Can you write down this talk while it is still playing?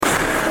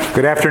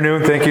Good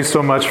afternoon. Thank you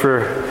so much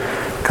for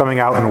coming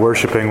out and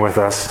worshiping with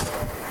us.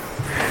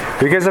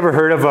 Have you guys ever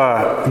heard of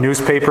a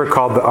newspaper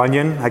called The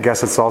Onion? I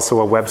guess it's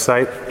also a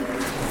website.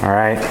 All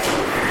right.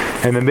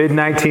 In the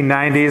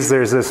mid-1990s,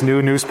 there's this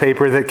new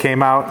newspaper that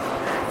came out.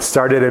 It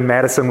started in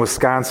Madison,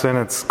 Wisconsin.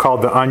 It's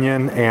called The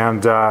Onion,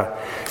 and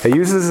it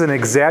uses an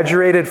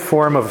exaggerated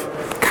form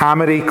of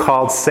comedy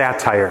called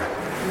satire.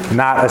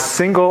 Not a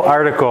single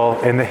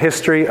article in the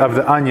history of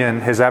The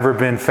Onion has ever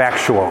been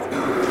factual.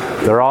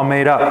 They're all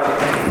made up.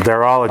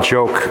 They're all a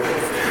joke.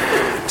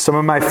 Some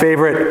of my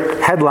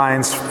favorite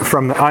headlines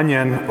from The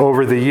Onion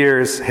over the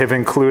years have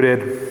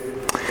included: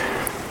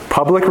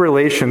 public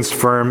relations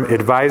firm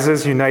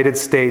advises United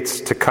States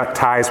to cut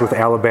ties with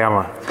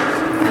Alabama.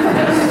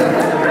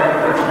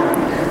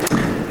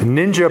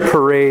 Ninja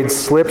parade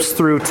slips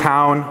through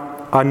town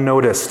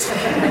unnoticed.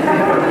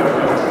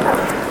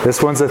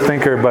 This one's a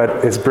thinker,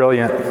 but it's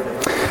brilliant.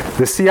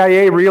 The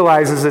CIA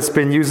realizes it's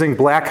been using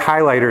black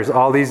highlighters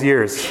all these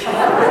years.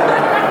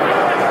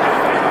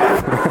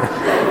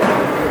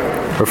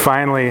 Or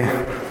finally,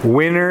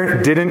 winner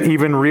didn't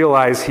even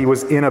realize he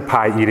was in a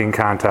pie eating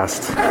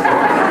contest.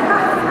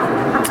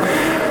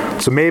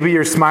 So maybe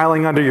you're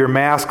smiling under your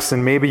masks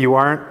and maybe you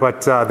aren't,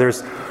 but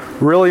there's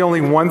really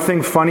only one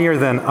thing funnier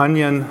than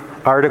Onion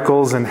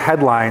articles and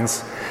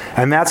headlines,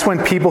 and that's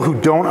when people who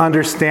don't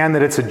understand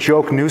that it's a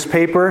joke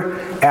newspaper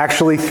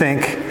actually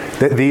think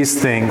that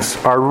these things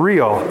are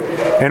real.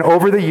 And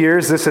over the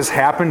years, this has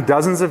happened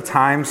dozens of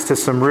times to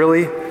some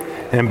really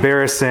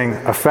embarrassing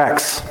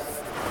effects.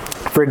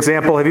 For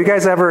example, have you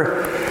guys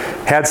ever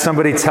had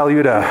somebody tell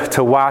you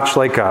to watch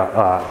like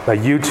a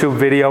YouTube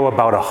video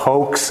about a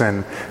hoax,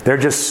 and they're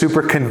just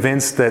super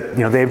convinced that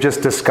they've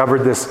just discovered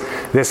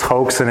this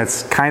hoax, and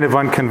it's kind of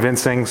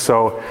unconvincing?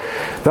 So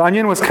The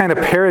Onion was kind of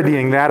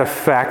parodying that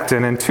effect,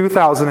 and in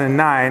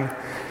 2009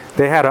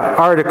 they had an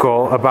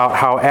article about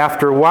how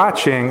after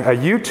watching a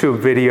YouTube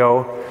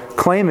video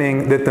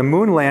claiming that the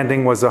moon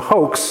landing was a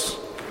hoax,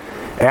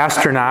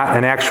 astronaut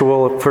and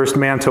actual first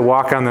man to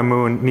walk on the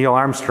moon, Neil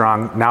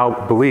Armstrong,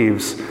 now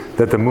believes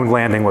that the moon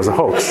landing was a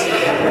hoax.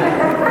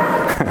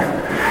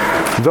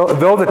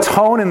 Though the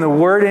tone and the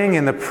wording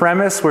and the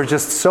premise were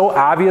just so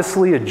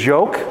obviously a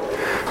joke,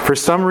 for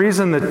some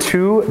reason the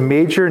two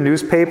major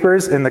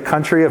newspapers in the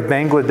country of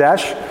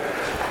Bangladesh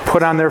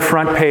put on their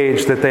front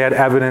page that they had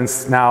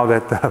evidence now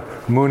that the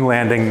moon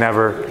landing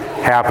never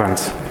happened.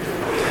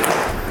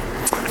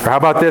 Or how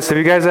about this? Have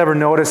you guys ever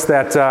noticed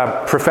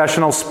that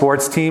professional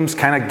sports teams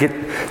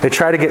they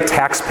try to get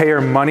taxpayer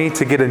money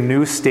to get a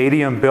new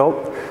stadium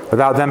built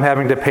without them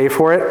having to pay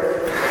for it?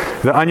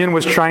 The Onion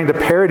was trying to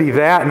parody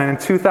that, and in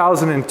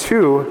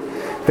 2002,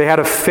 they had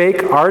a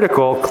fake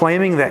article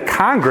claiming that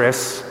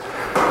Congress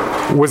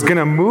was going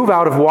to move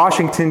out of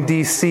Washington,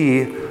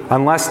 D.C.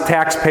 unless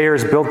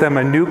taxpayers built them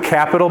a new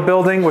Capitol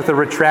building with a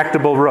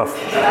retractable roof.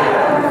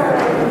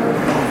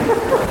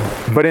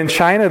 But in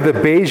China, the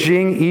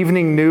Beijing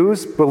Evening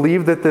News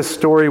believed that this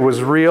story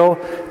was real.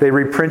 They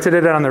reprinted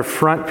it on their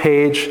front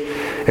page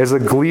as a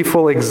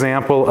gleeful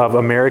example of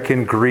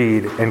American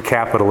greed and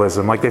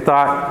capitalism. Like they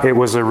thought it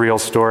was a real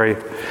story.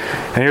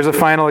 And here's a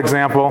final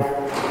example.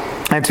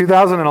 In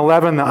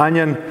 2011, The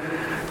Onion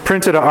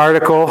printed an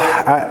article.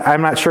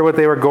 I'm not sure what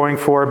they were going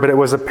for, but it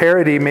was a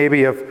parody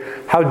maybe of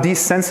how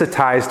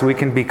desensitized we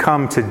can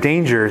become to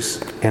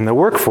dangers in the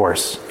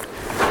workforce.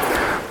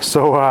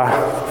 So,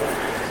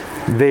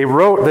 they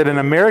wrote that in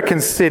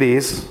American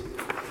cities,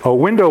 a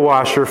window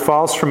washer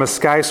falls from a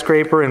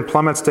skyscraper and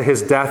plummets to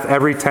his death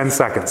every 10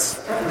 seconds.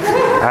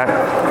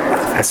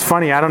 It's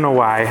funny, I don't know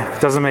why.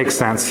 It doesn't make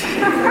sense.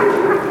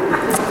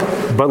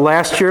 But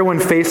last year, when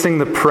facing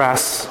the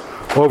press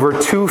over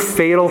 2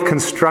 fatal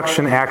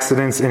construction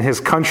accidents in his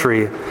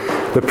country,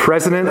 the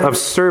president of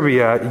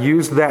Serbia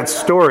used that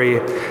story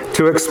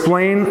to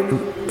explain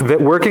that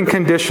working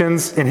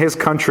conditions in his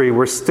country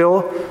were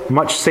still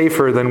much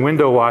safer than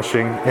window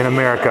washing in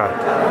America,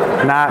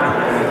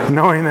 not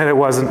knowing that it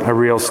wasn't a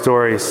real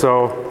story.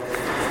 So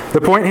the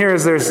point here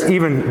is there's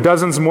even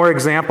dozens more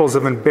examples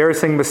of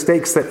embarrassing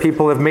mistakes that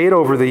people have made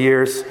over the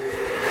years,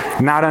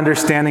 not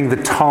understanding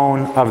the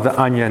tone of The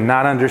Onion,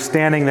 not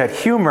understanding that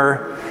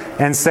humor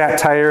and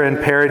satire and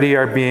parody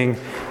are being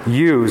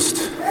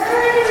used.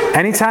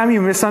 Anytime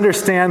you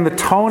misunderstand the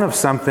tone of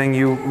something,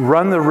 you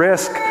run the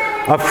risk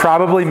of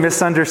probably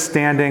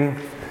misunderstanding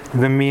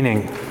the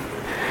meaning.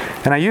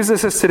 And I use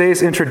this as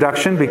today's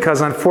introduction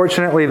because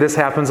unfortunately this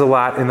happens a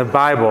lot in the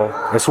Bible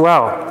as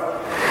well.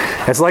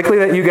 It's likely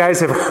that you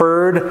guys have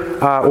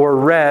heard or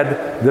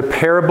read the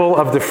parable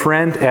of the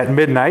friend at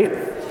midnight.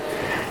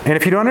 And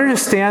if you don't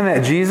understand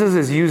that Jesus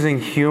is using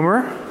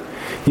humor,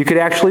 you could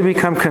actually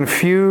become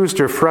confused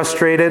or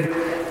frustrated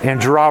and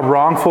draw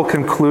wrongful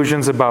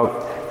conclusions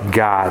about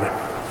God.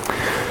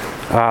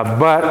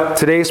 But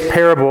today's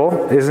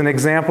parable is an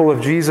example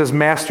of Jesus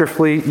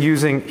masterfully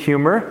using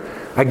humor.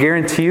 I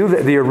guarantee you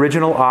that the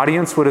original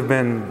audience would have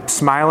been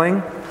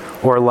smiling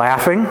or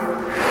laughing.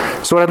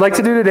 So what I'd like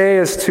to do today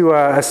is to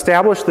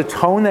establish the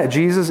tone that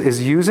Jesus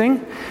is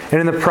using. And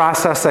in the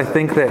process, I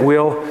think that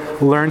we'll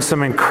learn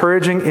some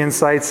encouraging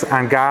insights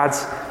on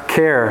God's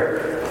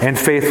care, and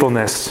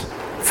faithfulness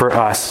for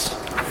us.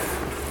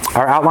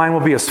 Our outline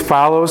will be as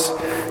follows.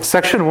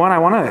 Section 1, I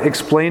want to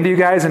explain to you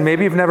guys, and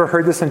maybe you've never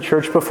heard this in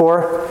church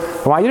before.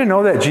 I want you to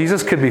know that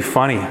Jesus could be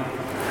funny.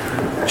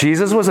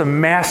 Jesus was a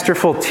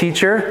masterful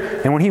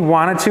teacher, and when he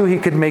wanted to, he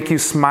could make you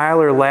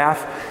smile or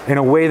laugh in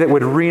a way that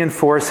would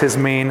reinforce his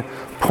main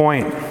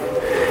point.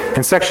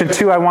 In section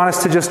 2, I want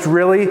us to just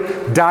really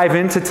dive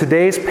into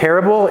today's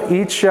parable.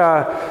 Each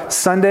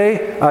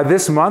Sunday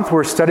this month,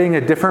 we're studying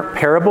a different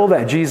parable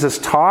that Jesus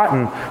taught,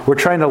 and we're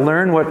trying to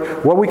learn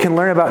what we can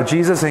learn about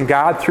Jesus and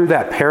God through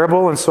that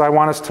parable. And so I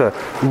want us to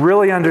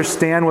really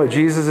understand what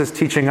Jesus is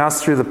teaching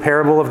us through the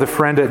parable of the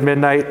friend at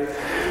midnight.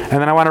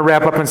 And then I want to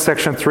wrap up in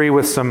section 3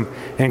 with some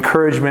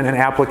encouragement and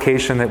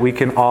application that we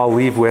can all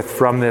leave with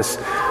from this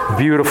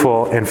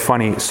beautiful and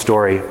funny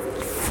story.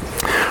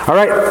 All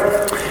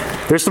right.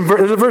 There's a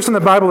verse in the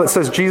Bible that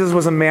says Jesus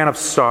was a man of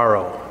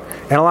sorrow.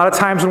 And a lot of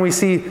times when we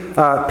see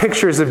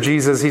pictures of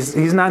Jesus,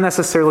 he's not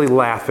necessarily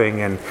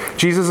laughing. And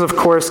Jesus, of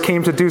course,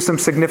 came to do some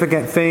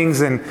significant things,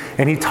 and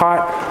he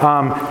taught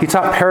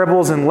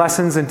parables and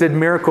lessons and did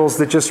miracles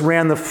that just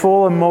ran the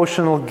full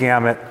emotional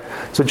gamut.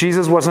 So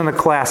Jesus wasn't a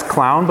class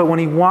clown, but when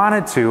he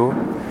wanted to,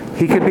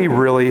 he could be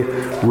really,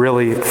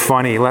 really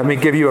funny. Let me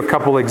give you a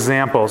couple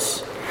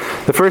examples.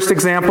 The first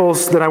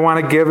examples that I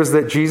want to give is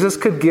that Jesus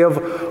could give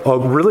a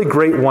really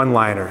great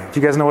one-liner. Do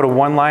you guys know what a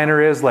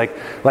one-liner is? Like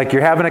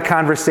you're having a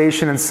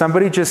conversation and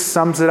somebody just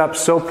sums it up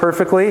so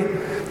perfectly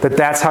that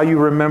that's how you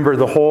remember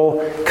the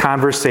whole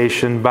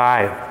conversation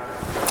by.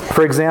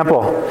 For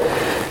example,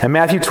 in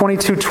Matthew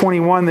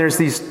 22:21, there's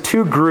these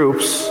two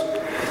groups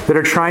that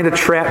are trying to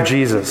trap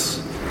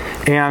Jesus.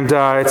 And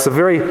it's a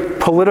very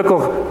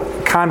political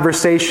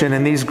conversation.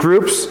 And these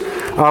groups,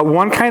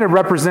 one kind of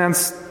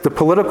represents the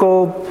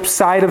political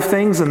side of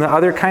things, and the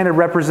other kind of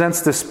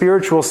represents the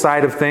spiritual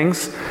side of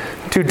things.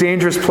 Two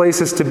dangerous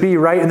places to be,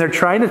 right? And they're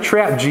trying to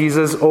trap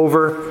Jesus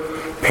over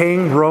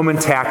paying Roman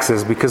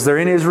taxes, because they're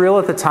in Israel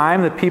at the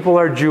time. The people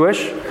are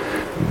Jewish,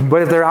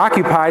 but they're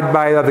occupied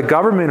by the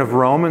government of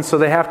Rome, and so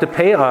they have to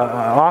pay an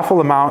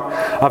awful amount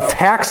of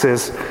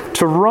taxes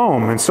to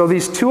Rome. And so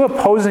these two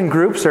opposing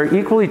groups are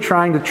equally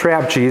trying to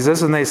trap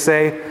Jesus, and they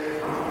say,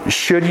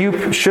 should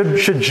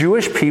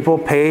Jewish people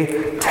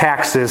pay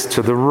taxes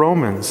to the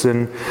Romans?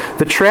 And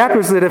the trap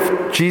is that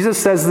if Jesus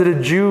says that a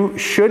Jew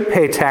should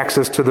pay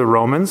taxes to the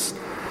Romans,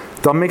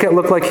 they'll make it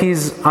look like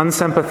he's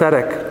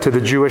unsympathetic to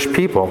the Jewish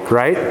people,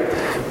 right?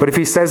 But if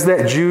he says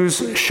that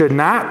Jews should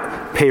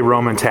not pay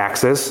Roman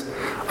taxes,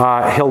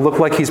 he'll look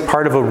like he's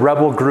part of a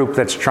rebel group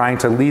that's trying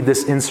to lead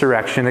this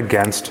insurrection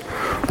against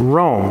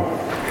Rome.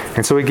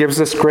 And so he gives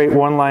this great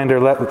one-liner.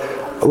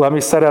 Let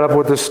me set it up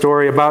with this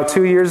story. About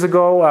 2 years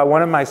ago,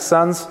 one of my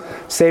sons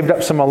saved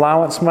up some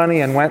allowance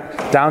money and went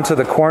down to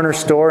the corner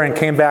store and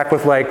came back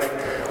with he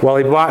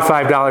bought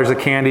 $5 of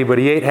candy, but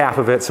he ate half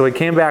of it. So he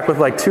came back with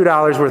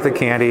 $2 worth of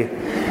candy,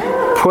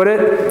 put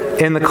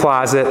it in the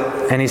closet,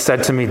 and he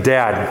said to me,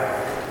 "Dad,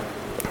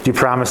 do you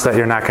promise that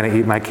you're not going to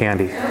eat my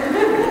candy?"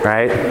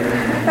 Right?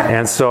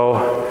 And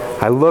so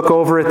I look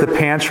over at the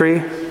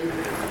pantry,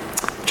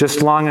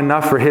 just long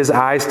enough for his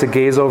eyes to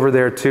gaze over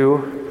there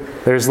too.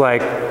 There's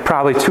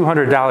probably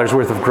 $200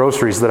 worth of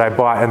groceries that I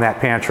bought in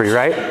that pantry,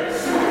 right?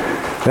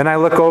 Then I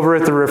look over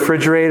at the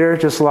refrigerator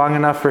just long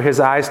enough for his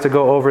eyes to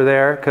go over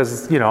there,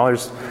 because,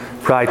 there's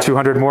probably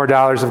 $200 more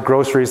of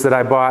groceries that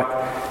I bought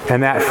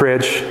in that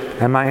fridge.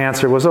 And my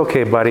answer was,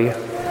 "Okay, buddy,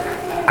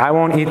 I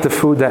won't eat the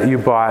food that you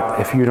bought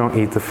if you don't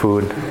eat the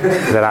food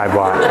that I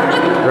bought."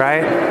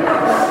 Right?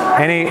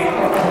 And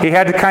he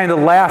had to kind of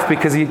laugh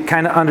because he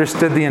kind of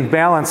understood the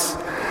imbalance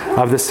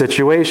of the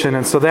situation.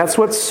 And so that's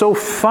what's so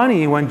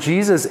funny when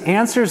Jesus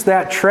answers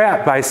that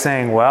trap by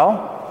saying,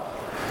 "Well,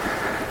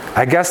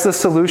 I guess the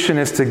solution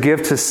is to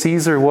give to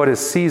Caesar what is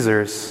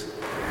Caesar's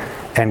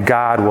and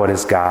God what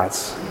is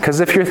God's."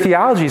 Because if your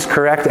theology is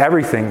correct,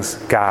 everything's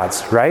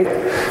God's, right?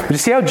 But you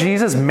see how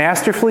Jesus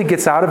masterfully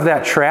gets out of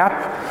that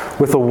trap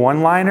with a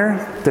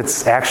one-liner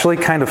that's actually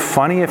kind of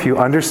funny if you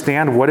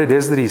understand what it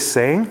is that he's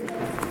saying?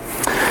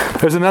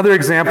 There's another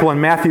example in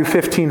Matthew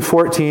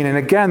 15:14, and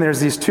again,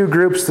 there's these two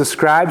groups, the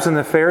scribes and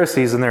the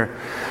Pharisees, and they're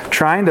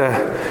trying to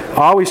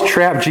always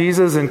trap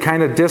Jesus and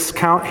kind of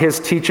discount his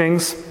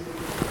teachings.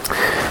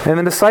 And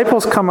the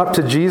disciples come up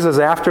to Jesus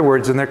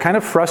afterwards, and they're kind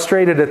of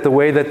frustrated at the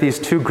way that these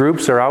two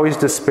groups are always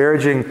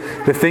disparaging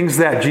the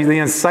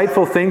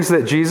insightful things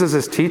that Jesus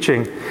is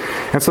teaching.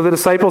 And so the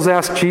disciples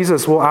ask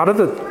Jesus, "Well, out of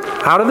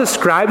the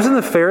scribes and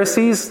the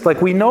Pharisees,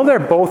 we know they're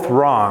both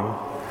wrong,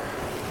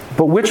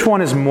 but which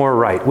one is more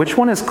right? Which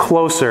one is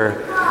closer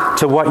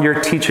to what you're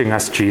teaching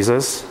us,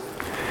 Jesus?"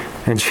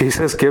 And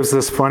Jesus gives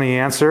this funny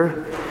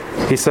answer.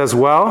 He says,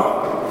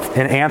 "Well,"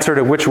 in answer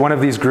to which one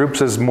of these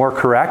groups is more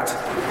correct,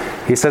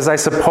 he says, "I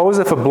suppose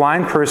if a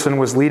blind person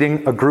was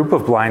leading a group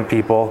of blind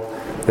people,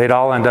 they'd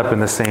all end up in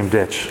the same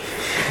ditch."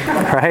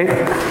 Right?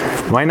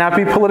 Might not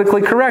be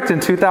politically correct in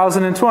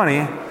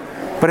 2020,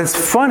 but it's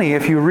funny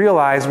if you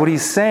realize what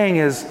he's saying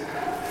is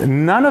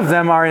none of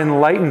them are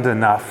enlightened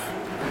enough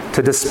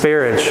to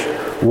disparage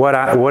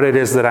what it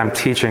is that I'm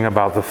teaching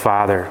about the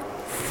Father.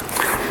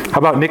 How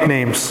about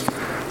nicknames?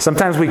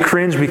 Sometimes we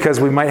cringe because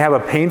we might have a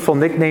painful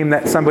nickname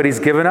that somebody's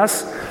given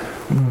us,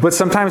 but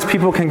sometimes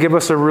people can give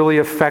us a really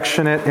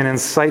affectionate and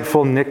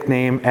insightful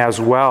nickname as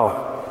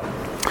well.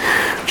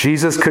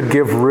 Jesus could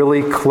give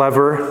really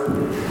clever,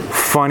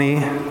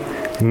 funny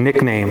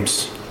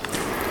nicknames.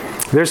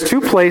 There's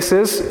two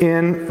places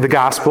in the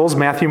Gospels,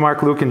 Matthew,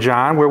 Mark, Luke, and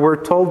John, where we're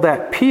told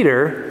that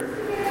Peter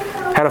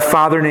had a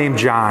father named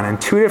John. In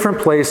two different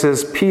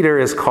places, Peter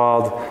is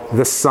called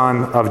the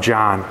son of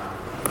John.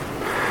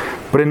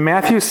 But in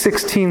Matthew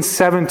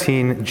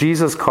 16:17,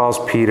 Jesus calls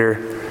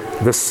Peter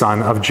the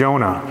son of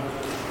Jonah.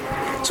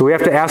 So we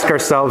have to ask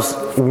ourselves,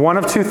 one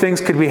of two things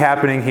could be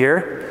happening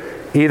here.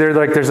 Either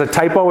like there's a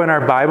typo in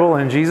our Bible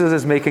and Jesus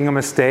is making a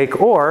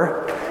mistake,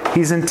 or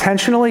he's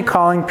intentionally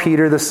calling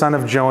Peter the son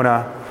of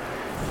Jonah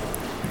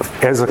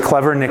as a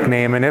clever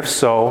nickname, and if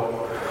so,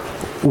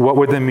 what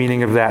would the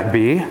meaning of that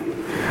be?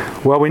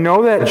 Well, we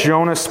know that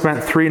Jonah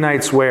spent 3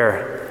 nights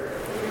where?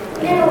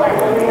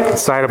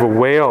 Inside of a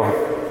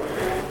whale.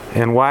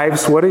 And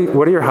wives, what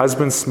do your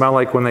husbands smell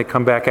like when they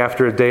come back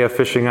after a day of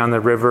fishing on the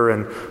river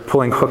and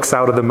pulling hooks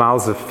out of the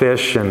mouths of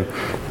fish and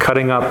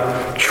cutting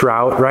up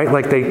trout, right?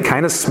 Like they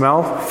kind of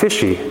smell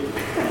fishy.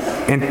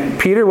 And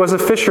Peter was a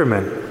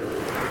fisherman.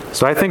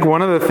 So I think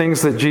one of the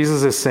things that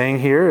Jesus is saying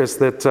here is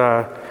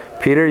that,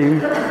 Peter, you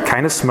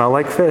kind of smell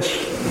like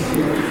fish.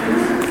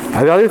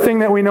 The other thing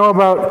that we know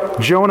about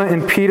Jonah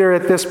and Peter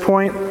at this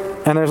point,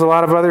 and there's a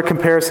lot of other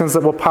comparisons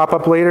that will pop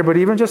up later, but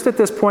even just at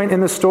this point in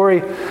the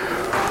story,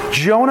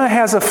 Jonah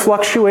has a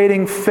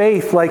fluctuating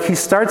faith. Like he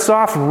starts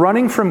off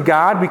running from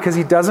God because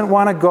he doesn't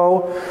want to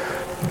go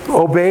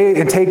obey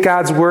and take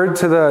God's word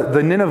to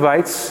the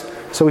Ninevites.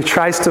 So he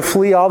tries to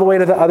flee all the way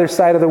to the other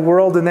side of the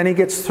world, and then he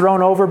gets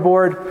thrown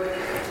overboard.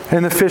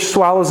 And the fish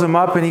swallows him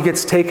up, and he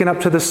gets taken up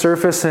to the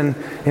surface. And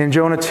in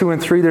Jonah 2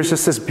 and 3, there's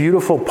just this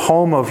beautiful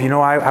poem of,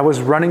 I was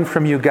running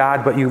from you,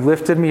 God, but you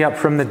lifted me up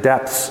from the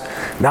depths.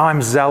 Now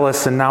I'm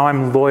zealous, and now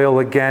I'm loyal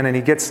again. And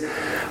he gets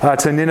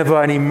to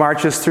Nineveh, and he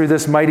marches through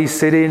this mighty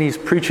city, and he's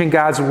preaching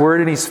God's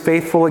word, and he's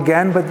faithful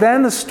again. But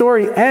then the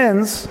story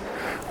ends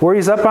where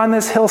he's up on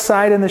this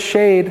hillside in the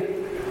shade,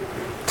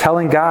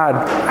 telling God,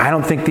 I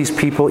don't think these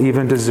people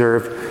even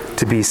deserve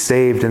to be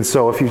saved. And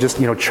so if you just,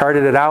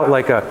 charted it out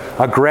like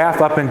a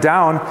graph up and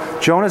down,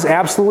 Jonah's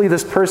absolutely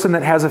this person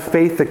that has a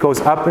faith that goes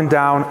up and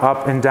down,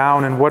 up and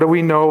down. And what do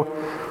we know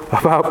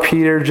about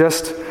Peter?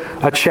 Just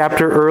a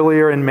chapter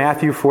earlier in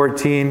Matthew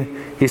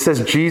 14, he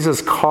says,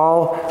 Jesus,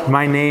 call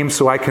my name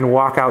so I can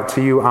walk out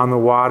to you on the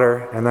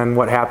water. And then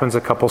what happens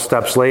a couple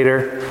steps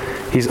later?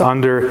 He's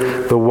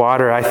under the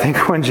water. I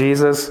think when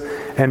Jesus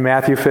in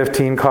Matthew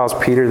 15 calls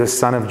Peter the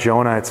son of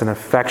Jonah, it's an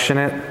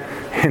affectionate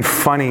and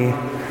funny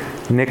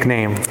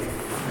nickname.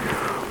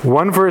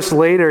 One verse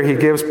later, he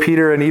gives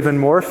Peter an even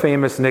more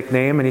famous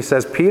nickname, and he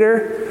says,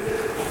 Peter?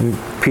 And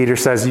Peter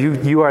says,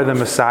 you are the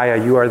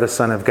Messiah, you are the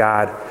Son of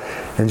God.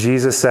 And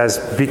Jesus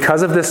says,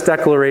 because of this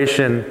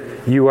declaration,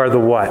 you are the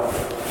what?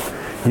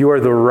 You are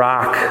the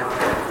rock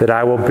that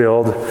I will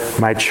build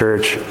my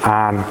church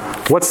on.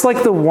 What's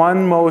like the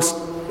one most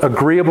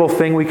agreeable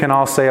thing we can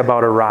all say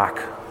about a rock?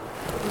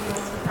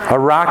 A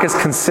rock is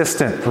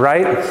consistent,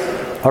 right?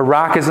 A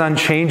rock is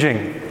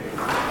unchanging.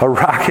 A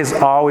rock is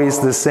always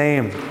the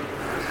same.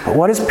 But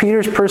what is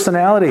Peter's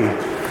personality?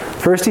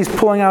 First, he's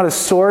pulling out his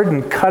sword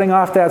and cutting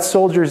off that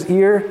soldier's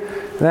ear.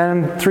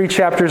 Then 3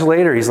 chapters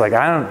later, he's like,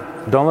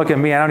 don't look at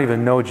me. I don't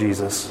even know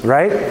Jesus,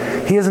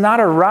 right? He is not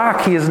a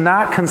rock. He is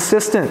not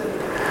consistent.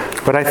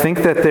 But I think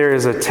that there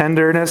is a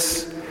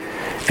tenderness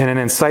and an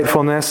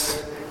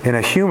insightfulness and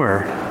a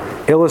humor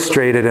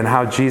illustrated in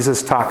how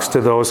Jesus talks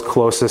to those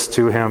closest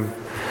to him.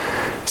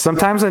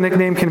 Sometimes a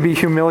nickname can be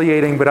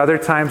humiliating, but other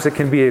times it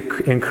can be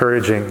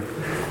encouraging.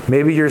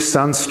 Maybe your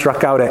son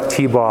struck out at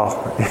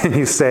T-ball, and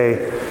you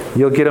say,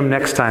 you'll get him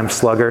next time,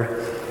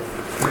 slugger.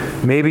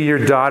 Maybe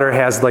your daughter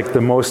has like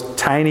the most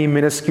tiny,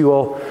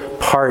 minuscule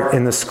part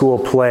in the school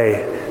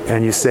play,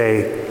 and you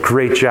say,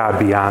 great job,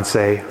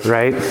 Beyonce,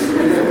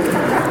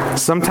 right?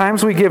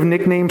 Sometimes we give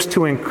nicknames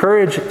to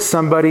encourage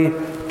somebody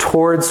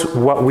towards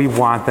what we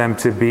want them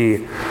to be.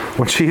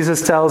 When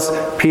Jesus tells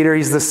Peter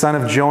he's the son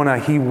of Jonah,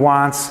 he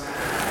wants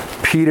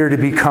Peter to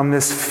become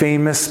this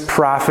famous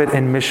prophet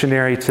and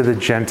missionary to the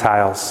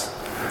Gentiles.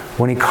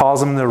 When he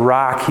calls him the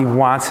rock, he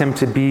wants him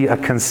to be a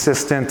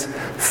consistent,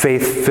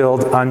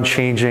 faith-filled,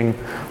 unchanging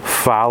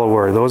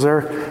follower. Those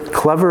are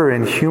clever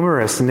and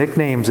humorous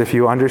nicknames if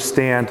you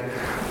understand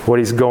what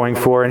he's going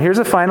for. And here's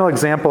a final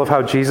example of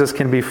how Jesus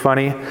can be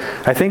funny.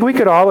 I think we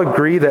could all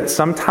agree that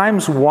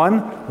sometimes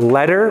one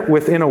letter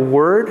within a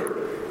word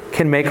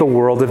can make a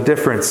world of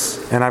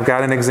difference. And I've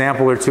got an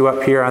example or two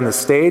up here on the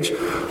stage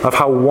of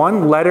how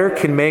one letter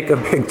can make a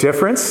big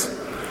difference.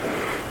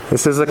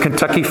 This is a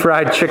Kentucky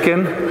Fried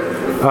Chicken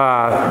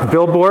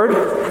billboard,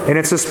 and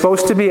it's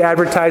supposed to be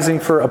advertising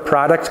for a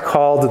product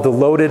called the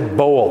Loaded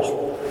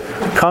Bowl.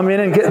 Come in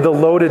and get the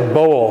Loaded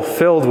Bowl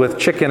filled with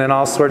chicken and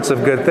all sorts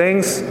of good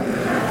things.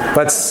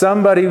 But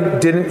somebody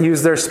didn't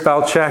use their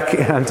spell check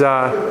and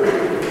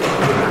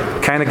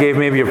kind kind of gave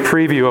maybe a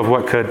preview of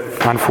what could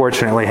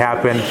unfortunately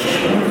happen.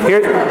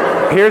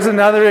 Here's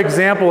another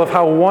example of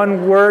how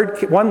one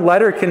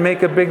letter can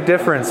make a big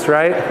difference,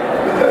 right?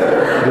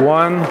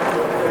 One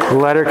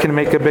letter can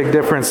make a big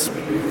difference.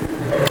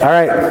 All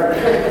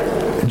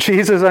right.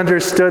 Jesus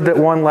understood that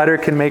one letter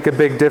can make a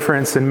big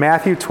difference. In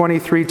Matthew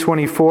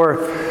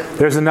 23:24,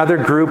 there's another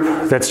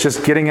group that's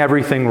just getting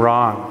everything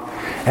wrong.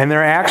 And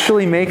they're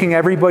actually making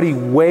everybody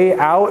weigh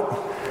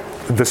out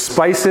the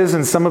spices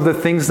and some of the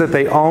things that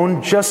they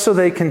own just so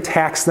they can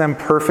tax them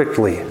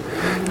perfectly.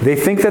 They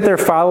think that they're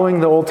following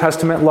the Old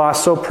Testament law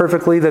so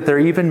perfectly that they're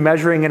even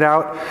measuring it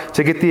out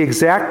to get the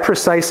exact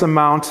precise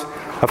amount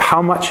of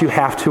how much you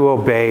have to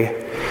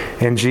obey.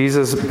 And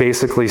Jesus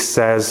basically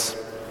says,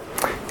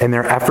 in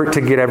their effort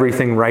to get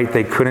everything right,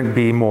 they couldn't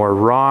be more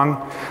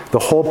wrong. The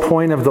whole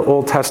point of the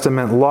Old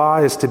Testament law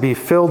is to be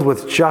filled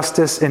with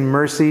justice and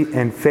mercy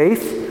and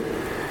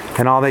faith.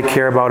 And all they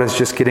care about is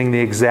just getting the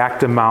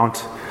exact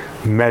amount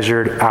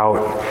measured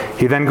out.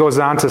 He then goes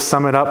on to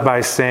sum it up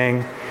by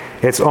saying,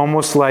 it's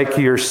almost like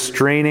you're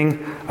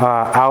straining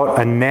out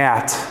a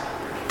gnat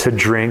to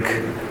drink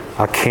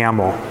a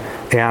camel.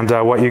 And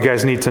what you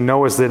guys need to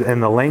know is that in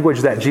the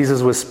language that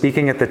Jesus was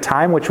speaking at the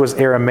time, which was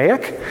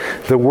Aramaic,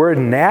 the word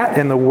gnat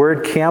and the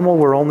word camel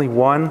were only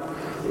one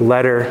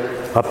letter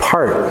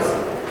apart.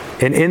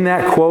 And in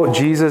that quote,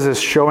 Jesus is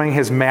showing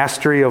his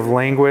mastery of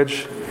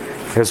language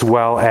as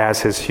well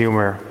as his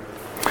humor.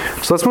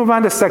 So let's move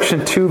on to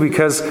section 2,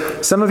 because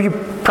some of you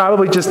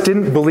probably just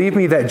didn't believe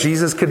me that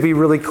Jesus could be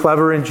really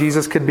clever and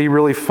Jesus could be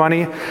really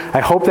funny.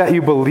 I hope that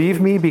you believe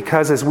me,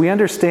 because as we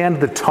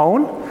understand the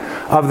tone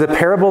of the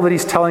parable that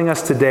he's telling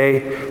us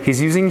today,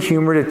 he's using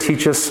humor to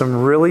teach us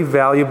some really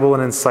valuable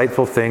and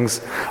insightful things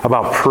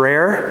about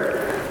prayer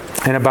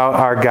and about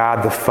our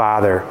God the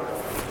Father.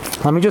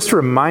 Let me just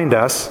remind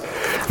us,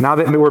 now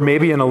that we're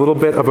maybe in a little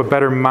bit of a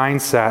better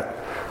mindset,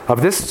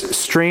 of this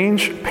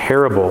strange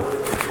parable.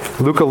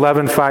 Luke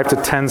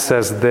 11:5-10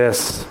 says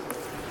this.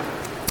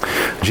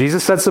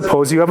 Jesus said,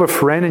 suppose you have a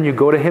friend and you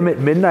go to him at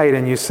midnight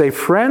and you say,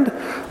 friend,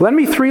 lend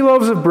me 3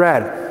 loaves of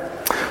bread.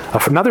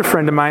 Another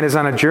friend of mine is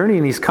on a journey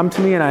and he's come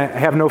to me and I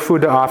have no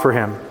food to offer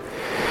him.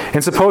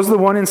 And suppose the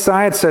one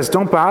inside says,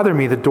 don't bother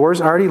me, the door's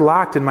already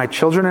locked and my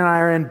children and I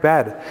are in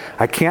bed.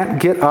 I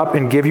can't get up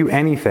and give you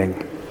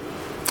anything.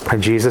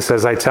 And Jesus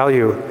says, I tell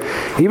you,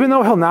 even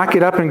though he'll not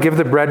get up and give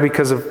the bread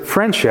because of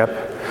friendship,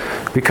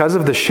 because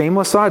of the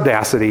shameless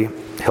audacity,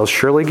 he'll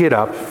surely get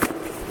up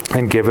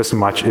and give as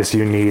much as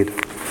you need.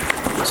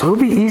 So it would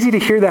be easy to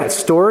hear that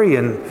story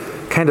and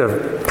kind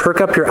of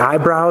perk up your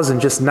eyebrows and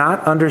just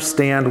not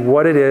understand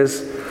what it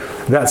is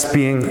that's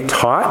being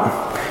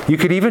taught. You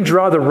could even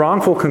draw the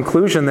wrongful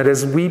conclusion that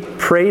as we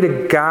pray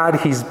to God,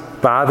 he's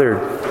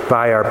bothered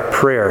by our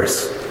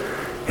prayers.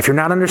 If you're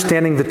not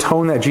understanding the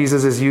tone that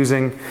Jesus is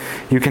using,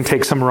 you can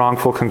take some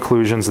wrongful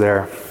conclusions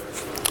there.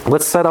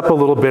 Let's set up a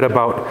little bit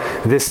about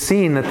this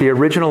scene that the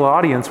original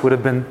audience would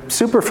have been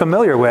super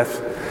familiar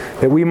with,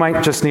 that we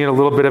might just need a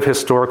little bit of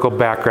historical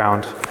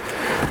background.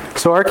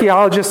 So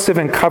archaeologists have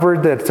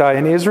uncovered that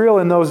in Israel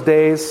in those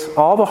days,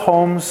 all the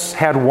homes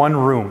had one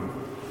room.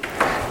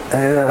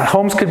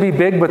 Homes could be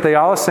big, but they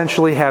all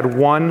essentially had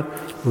one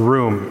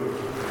room.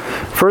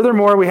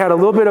 Furthermore, we had a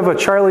little bit of a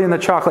Charlie and the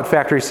Chocolate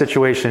Factory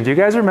situation. Do you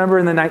guys remember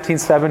in the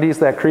 1970s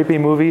that creepy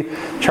movie,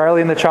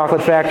 Charlie and the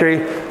Chocolate Factory?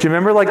 Do you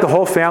remember like the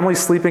whole family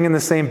sleeping in the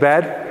same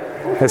bed?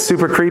 That's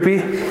super creepy.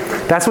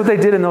 That's what they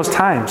did in those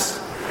times.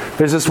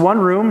 There's this one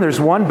room, there's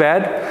one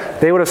bed.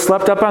 They would have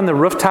slept up on the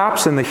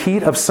rooftops in the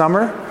heat of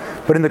summer,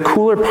 but in the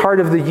cooler part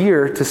of the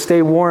year, to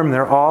stay warm,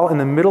 they're all in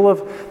the middle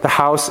of the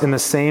house in the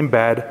same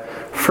bed.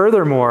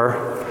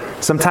 Furthermore,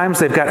 sometimes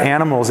they've got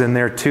animals in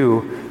there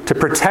too, to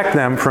protect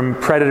them from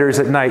predators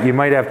at night. You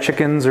might have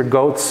chickens or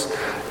goats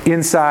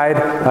inside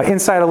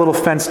a little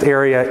fenced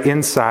area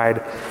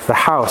inside the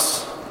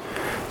house.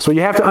 So what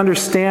you have to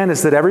understand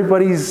is that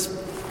everybody's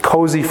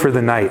cozy for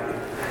the night.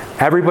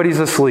 Everybody's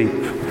asleep.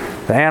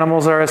 The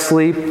animals are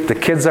asleep, the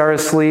kids are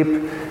asleep,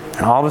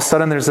 and all of a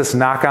sudden there's this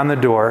knock on the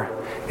door.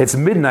 It's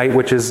midnight,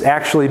 which is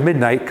actually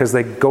midnight because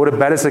they go to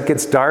bed as it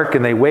gets dark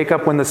and they wake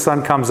up when the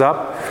sun comes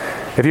up.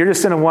 If you're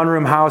just in a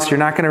one-room house, you're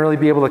not going to really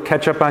be able to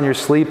catch up on your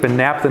sleep and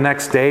nap the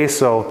next day,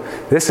 so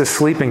this is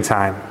sleeping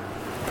time.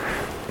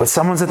 But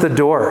someone's at the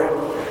door,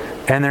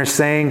 and they're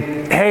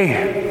saying,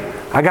 hey,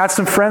 I got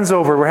some friends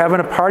over. We're having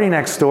a party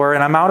next door,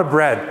 and I'm out of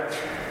bread.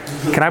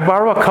 Can I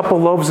borrow a couple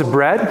loaves of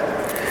bread?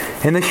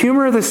 And the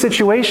humor of the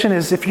situation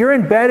is if you're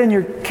in bed and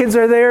your kids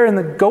are there and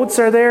the goats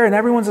are there and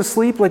everyone's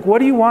asleep, like, what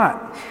do you want?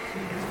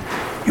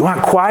 You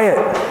want quiet.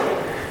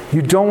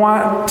 You don't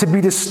want to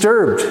be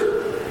disturbed.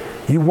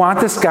 You want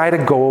this guy to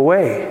go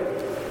away.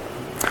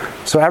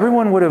 So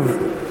everyone would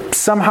have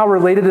somehow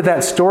related to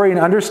that story and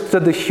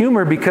understood the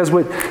humor, because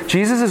what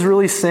Jesus is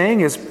really saying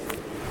is,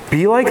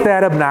 be like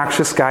that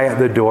obnoxious guy at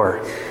the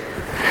door.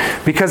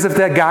 Because if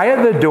that guy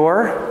at the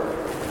door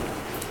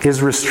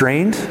is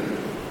restrained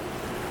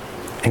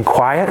and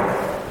quiet,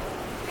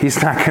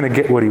 he's not going to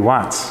get what he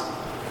wants.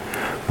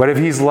 But if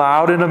he's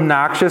loud and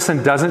obnoxious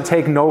and doesn't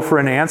take no for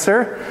an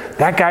answer,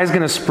 that guy's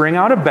going to spring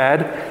out of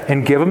bed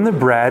and give him the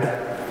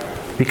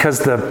bread, because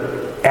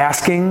the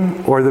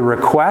asking or the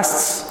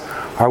requests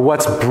are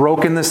what's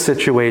broken the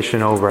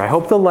situation over. I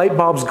hope the light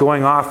bulb's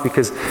going off,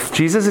 because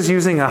Jesus is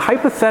using a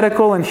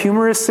hypothetical and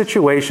humorous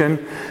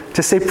situation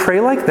to say,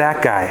 pray like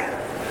that guy.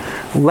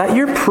 Let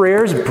your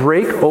prayers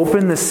break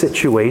open the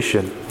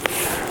situation.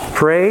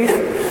 Pray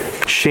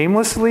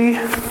shamelessly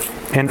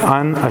and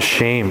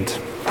unashamed.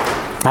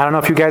 I don't know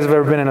if you guys have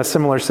ever been in a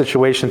similar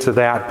situation to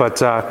that,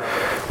 but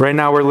right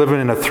now we're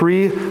living in a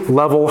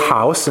 3-level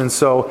house, and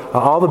so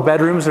all the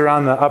bedrooms are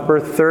on the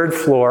upper 3rd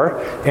floor,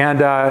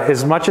 and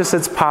as much as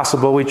it's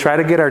possible, we try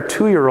to get our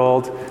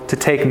 2-year-old to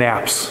take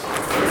naps.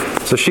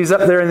 So she's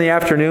up there in the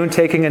afternoon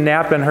taking a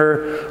nap in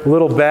her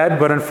little bed,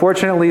 but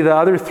unfortunately the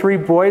other 3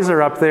 boys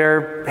are up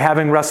there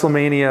having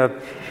WrestleMania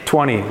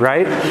 20,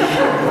 right?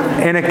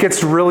 And it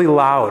gets really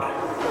loud.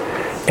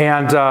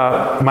 And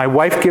my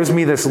wife gives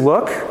me this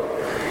look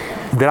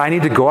that I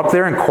need to go up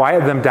there and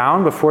quiet them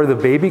down before the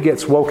baby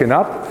gets woken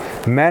up.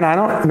 Men, I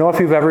don't know if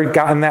you've ever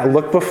gotten that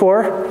look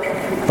before,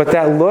 but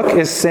that look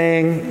is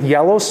saying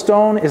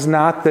Yellowstone is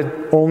not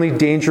the only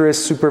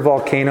dangerous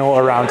supervolcano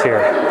around here.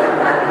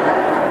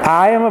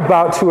 I am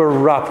about to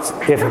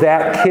erupt if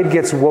that kid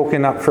gets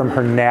woken up from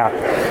her nap.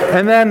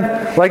 And then,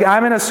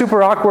 I'm in a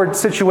super awkward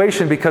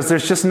situation because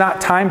there's just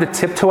not time to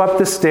tiptoe up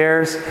the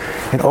stairs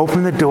and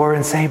open the door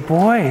and say,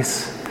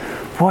 boys,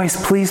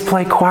 please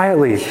play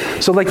quietly.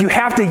 So you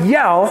have to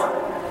yell,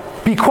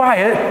 be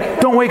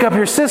quiet, don't wake up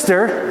your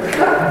sister,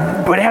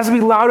 but it has to be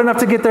loud enough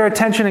to get their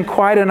attention and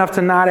quiet enough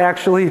to not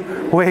actually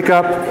wake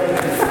up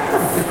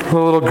the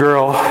little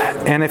girl.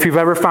 And if you've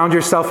ever found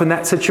yourself in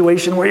that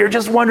situation where you're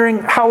just wondering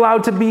how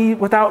loud to be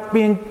without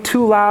being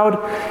too loud,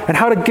 and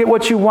how to get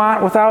what you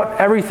want without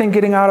everything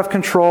getting out of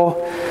control,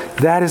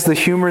 that is the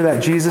humor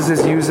that Jesus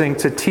is using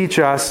to teach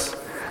us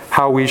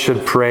how we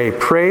should pray.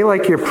 Pray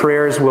like your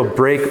prayers will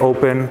break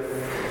open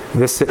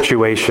this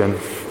situation.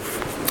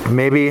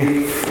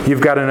 Maybe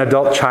you've got an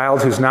adult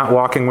child who's not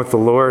walking with the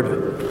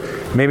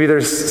Lord. Maybe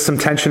there's some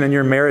tension in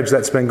your marriage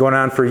that's been going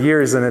on for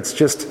years and it's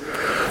just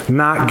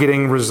not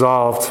getting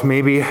resolved.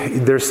 Maybe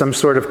there's some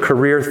sort of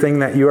career thing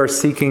that you are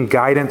seeking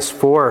guidance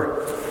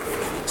for.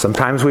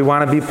 Sometimes we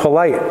want to be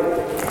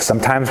polite.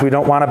 Sometimes we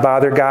don't want to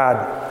bother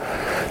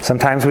God.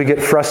 Sometimes we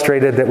get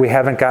frustrated that we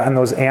haven't gotten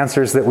those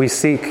answers that we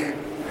seek.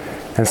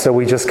 And so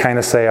we just kind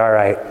of say, all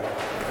right,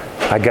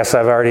 I guess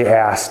I've already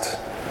asked.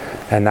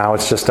 And now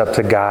it's just up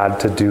to God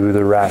to do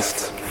the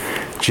rest.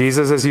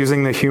 Jesus is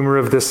using the humor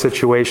of this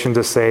situation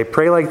to say,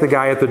 pray like the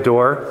guy at the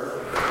door,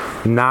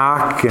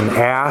 knock and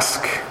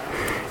ask,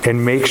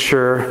 and make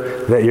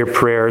sure that your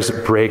prayers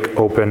break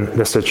open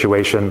the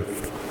situation.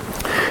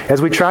 As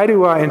we try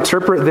to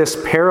interpret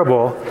this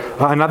parable,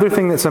 another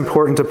thing that's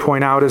important to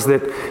point out is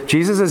that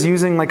Jesus is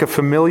using a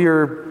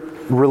familiar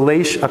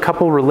a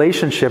couple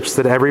relationships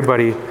that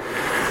everybody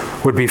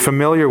would be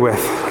familiar with.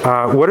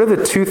 What are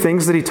the 2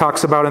 things that he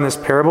talks about in this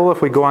parable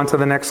if we go on to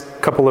the next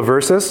couple of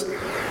verses?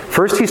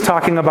 First, he's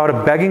talking about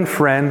a begging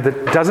friend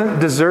that doesn't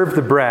deserve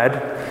the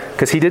bread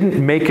because he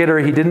didn't make it or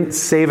he didn't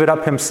save it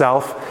up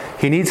himself.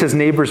 He needs his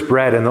neighbor's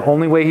bread, and the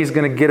only way he's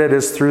going to get it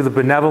is through the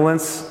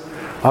benevolence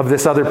of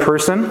this other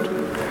person.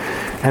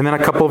 And then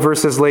a couple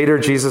verses later,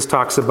 Jesus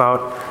talks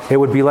about it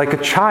would be like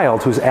a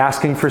child who's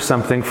asking for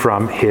something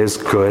from his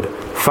good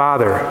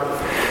father.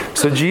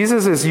 So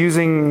Jesus is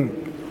using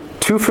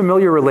 2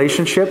 familiar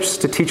relationships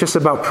to teach us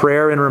about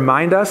prayer and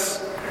remind us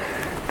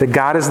that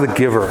God is the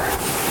giver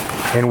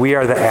and we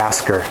are the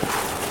asker.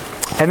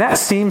 And that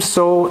seems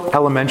so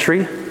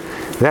elementary.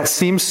 That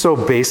seems so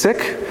basic.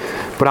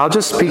 But I'll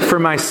just speak for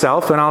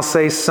myself and I'll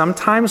say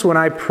sometimes when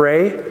I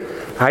pray,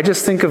 I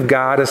just think of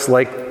God as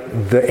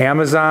the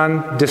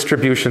Amazon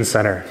distribution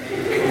center.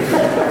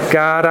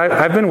 God,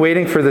 I've been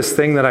waiting for this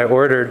thing that I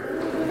ordered.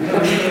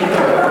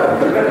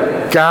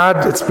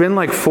 God, it's been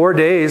 4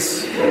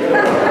 days,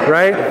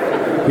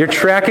 right? You're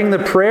tracking the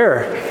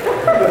prayer.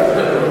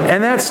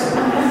 And that's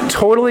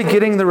totally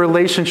getting the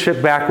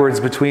relationship backwards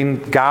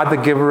between God, the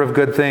giver of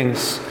good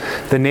things,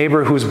 the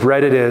neighbor whose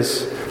bread it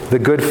is, the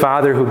good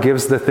father who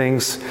gives the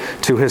things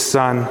to his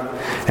son.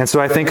 And so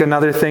I think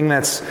another thing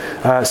that's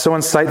so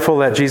insightful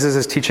that Jesus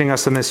is teaching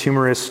us in this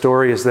humorous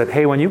story is that,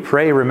 hey, when you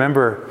pray,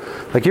 remember,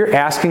 you're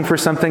asking for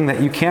something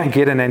that you can't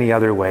get in any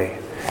other way.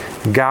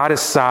 God is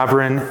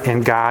sovereign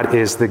and God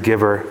is the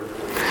giver.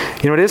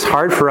 It is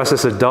hard for us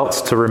as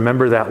adults to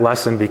remember that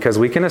lesson because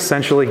we can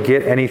essentially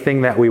get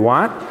anything that we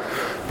want.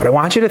 But I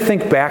want you to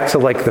think back to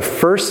the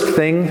first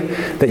thing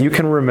that you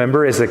can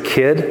remember as a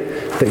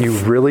kid that you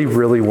really,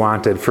 really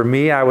wanted. For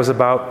me, I was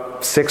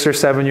about 6 or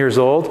 7 years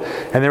old,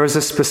 and there was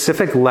a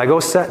specific Lego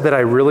set that I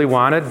really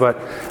wanted, but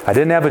I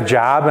didn't have a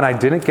job and I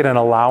didn't get an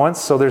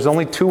allowance. So there's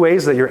only 2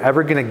 ways that you're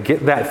ever going to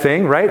get that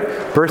thing, right?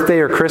 Birthday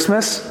or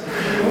Christmas.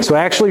 So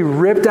I actually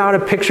ripped out a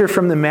picture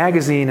from the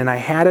magazine and I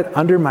had it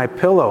under my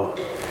pillow.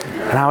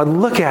 And I would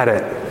look at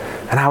it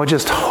and I would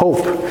just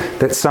hope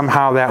that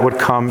somehow that would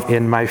come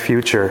in my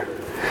future.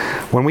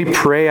 When we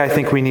pray, I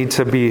think we need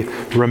to be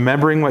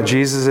remembering what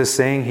Jesus is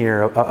saying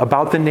here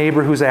about the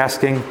neighbor who's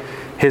asking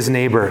his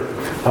neighbor,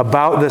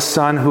 about the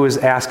son who is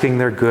asking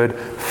their good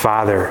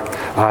father.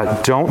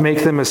 Don't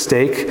make the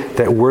mistake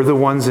that we're the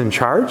ones in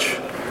charge.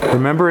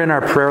 Remember in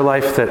our prayer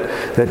life that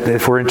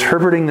if we're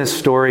interpreting this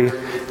story,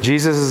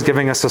 Jesus is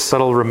giving us a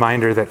subtle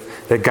reminder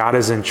that God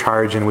is in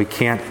charge and we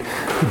can't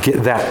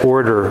get that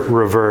order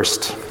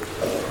reversed.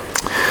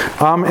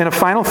 And a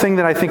final thing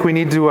that I think we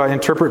need to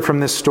interpret from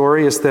this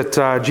story is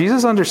that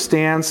Jesus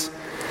understands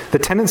the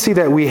tendency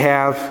that we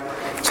have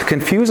to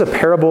confuse a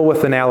parable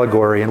with an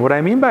allegory. And what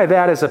I mean by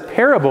that is a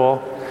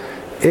parable,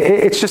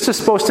 it's just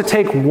supposed to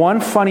take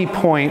one funny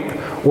point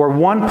or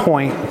one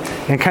point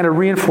and kind of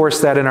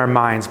reinforce that in our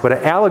minds. But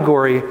an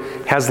allegory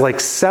has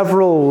like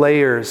several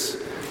layers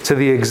to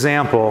the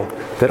example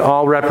that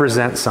all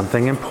represent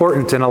something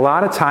important. And a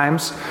lot of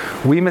times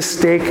we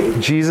mistake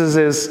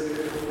Jesus's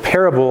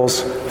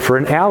parables for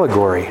an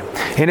allegory.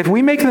 And if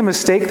we make the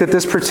mistake that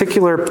this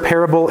particular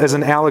parable is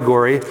an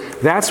allegory,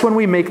 that's when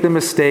we make the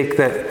mistake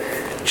that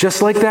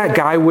just like that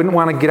guy wouldn't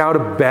want to get out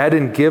of bed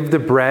and give the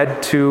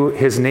bread to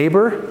his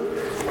neighbor,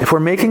 if we're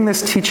making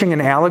this teaching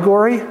an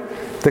allegory,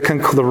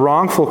 the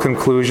wrongful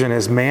conclusion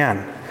is,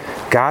 man,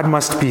 God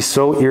must be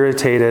so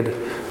irritated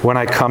when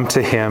I come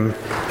to him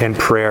in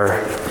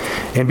prayer.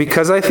 And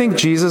because I think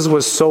Jesus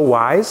was so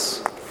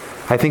wise,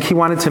 I think he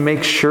wanted to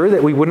make sure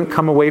that we wouldn't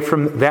come away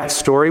from that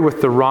story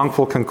with the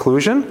wrongful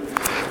conclusion.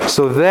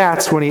 So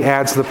that's when he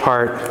adds the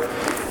part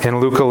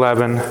in Luke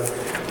 11,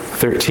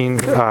 13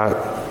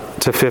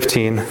 to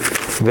 15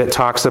 that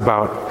talks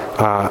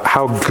about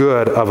how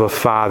good of a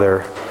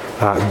father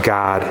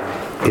God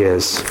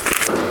is.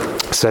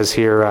 It says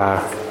here,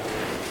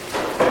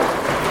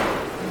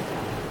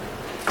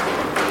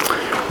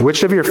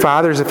 which of your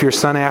fathers, if your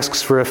son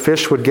asks for a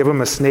fish, would give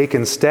him a snake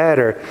instead?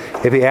 Or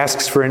if he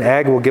asks for an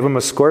egg, will give him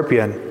a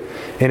scorpion?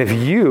 And if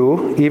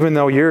you, even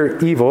though you're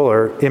evil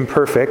or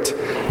imperfect,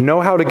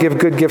 know how to give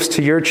good gifts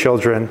to your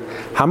children,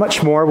 how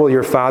much more will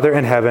your Father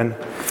in heaven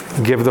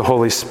give the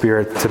Holy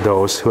Spirit to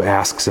those who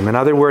ask him? In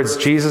other words,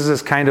 Jesus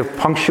is kind of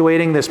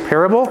punctuating this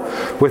parable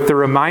with the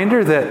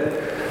reminder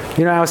that,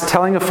 I was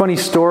telling a funny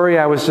story.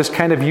 I was just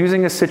kind of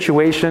using a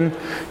situation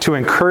to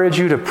encourage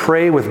you to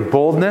pray with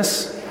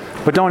boldness.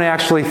 But don't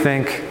actually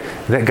think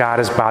that God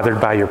is bothered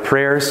by your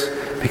prayers,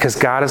 because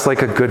God is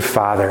like a good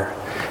father.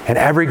 And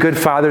every good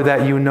father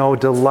that you know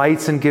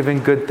delights in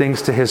giving good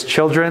things to his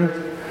children.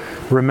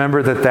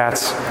 Remember that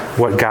that's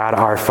what God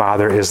our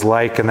Father is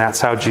like, and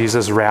that's how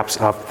Jesus wraps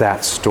up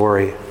that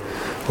story.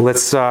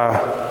 Let's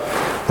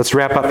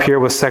wrap up here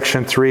with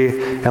section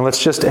 3, and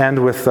let's just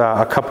end with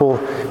a couple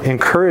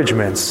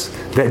encouragements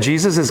that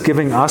Jesus is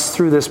giving us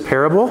through this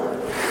parable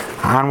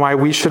on why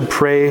we should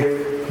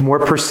pray more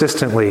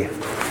persistently,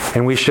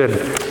 and we should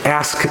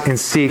ask and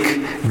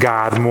seek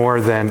God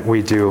more than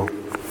we do.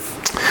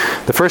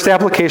 The first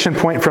application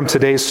point from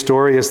today's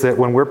story is that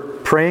when we're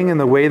praying in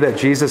the way that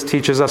Jesus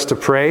teaches us to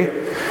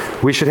pray,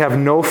 we should have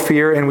no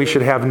fear and we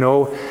should have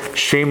no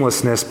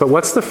shamelessness. But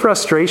what's the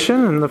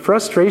frustration? And the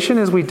frustration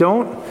is we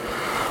don't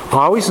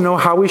always know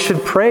how we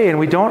should pray, and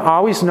we don't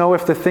always know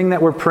if the thing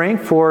that we're praying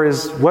for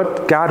is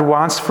what God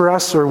wants for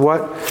us or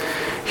what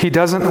he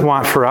doesn't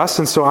want for us.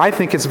 And so I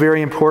think it's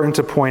very important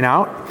to point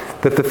out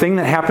that the thing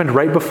that happened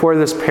right before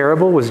this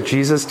parable was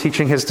Jesus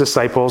teaching his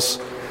disciples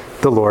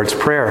the Lord's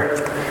Prayer.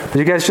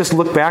 You guys just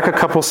look back a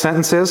couple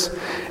sentences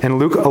in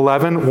Luke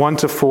 11,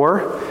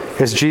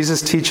 1-4, as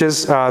Jesus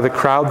teaches the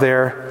crowd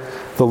there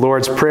the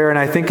Lord's Prayer. And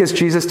I think as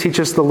Jesus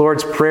teaches the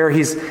Lord's Prayer,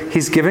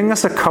 he's giving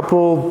us a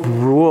couple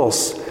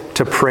rules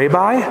to pray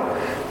by.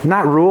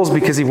 Not rules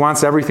because he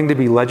wants everything to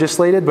be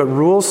legislated, but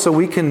rules so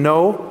we can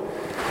know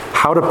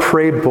how to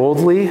pray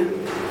boldly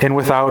and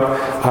without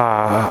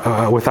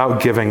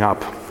giving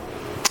up.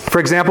 For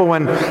example,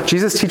 when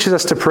Jesus teaches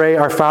us to pray,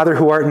 "Our Father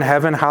who art in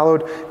heaven,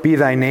 hallowed be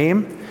thy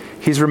name,"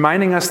 he's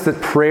reminding us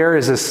that prayer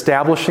is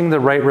establishing the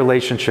right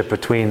relationship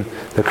between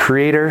the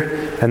Creator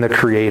and the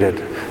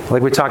created.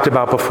 Like we talked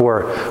about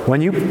before,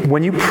 when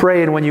you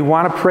pray and when you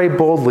want to pray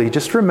boldly,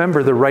 just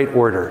remember the right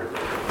order.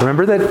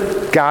 Remember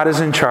that God is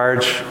in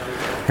charge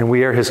and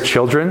we are his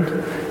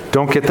children.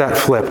 Don't get that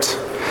flipped.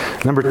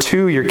 Number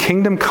 2, your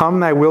kingdom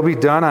come, thy will be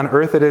done on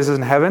earth as it is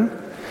in heaven.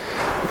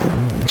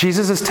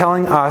 Jesus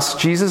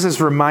is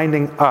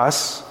reminding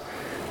us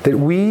that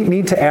we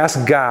need to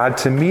ask God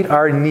to meet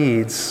our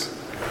needs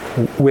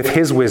with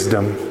his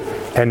wisdom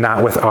and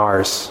not with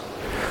ours.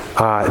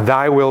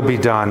 Thy will be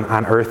done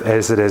on earth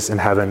as it is in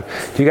heaven.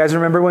 Do you guys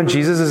remember when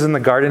Jesus is in the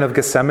Garden of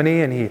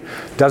Gethsemane and he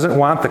doesn't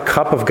want the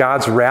cup of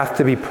God's wrath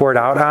to be poured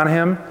out on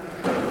him?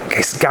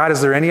 God,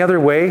 is there any other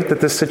way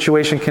that this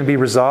situation can be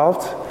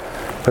resolved?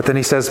 But then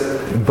he says,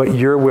 but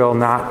your will,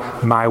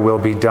 not my will,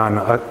 be done.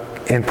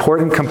 An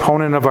important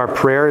component of our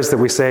prayer is that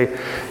we say,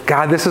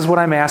 God, this is what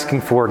I'm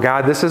asking for.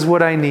 God, this is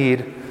what I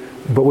need.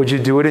 But would you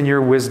do it in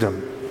your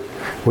wisdom?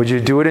 Would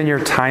you do it in your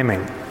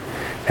timing?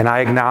 And I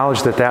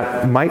acknowledge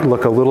that might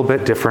look a little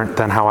bit different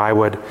than how I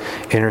would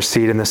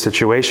intercede in this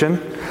situation.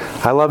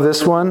 I love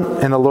this one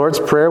in the Lord's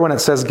Prayer when it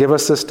says, give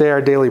us this day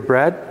our daily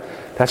bread.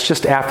 that's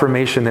just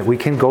affirmation that we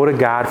can go to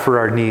God for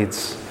our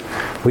needs.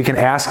 We can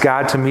ask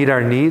God to meet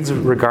our needs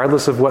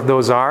regardless of what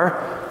those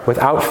are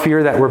without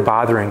fear that we're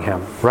bothering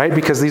him, right?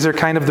 Because these are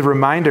kind of the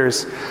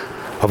reminders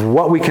of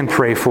what we can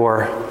pray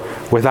for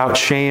without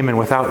shame and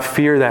without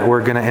fear that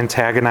we're going to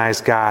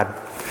antagonize God.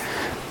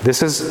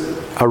 This is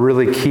a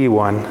really key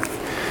one.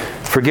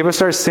 Forgive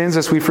us our sins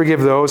as we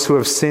forgive those who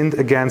have sinned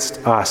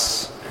against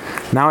us.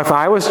 Now, if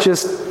I was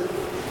just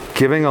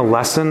giving a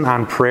lesson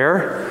on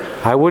prayer,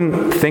 I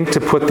wouldn't think to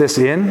put this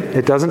in.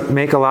 It doesn't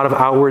make a lot of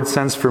outward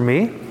sense for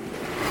me.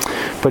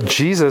 But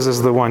Jesus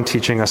is the one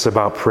teaching us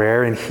about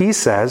prayer, and he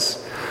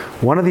says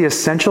one of the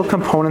essential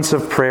components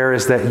of prayer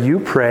is that you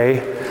pray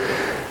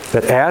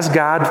that as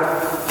God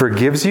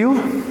forgives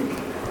you,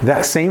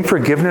 that same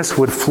forgiveness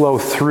would flow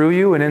through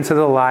you and into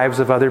the lives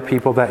of other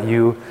people that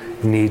you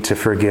need to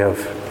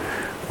forgive.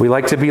 We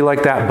like to be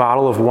like that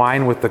bottle of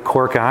wine with the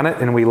cork on it,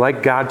 and we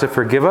like God to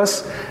forgive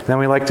us. And then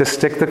we like to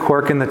stick the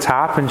cork in the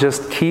top and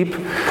just keep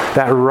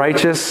that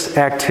righteous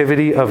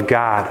activity of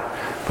God.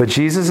 But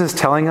Jesus is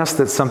telling us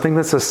that something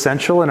that's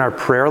essential in our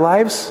prayer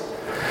lives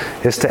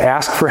is to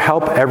ask for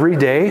help every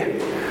day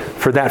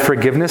for that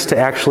forgiveness to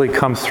actually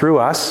come through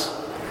us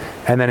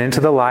and then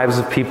into the lives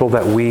of people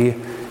that we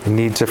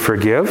need to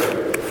forgive.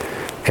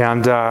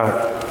 And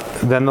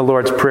then the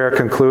Lord's Prayer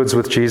concludes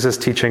with Jesus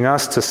teaching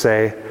us to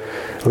say,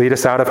 lead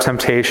us out of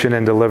temptation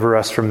and deliver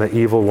us from the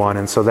evil one.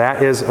 And so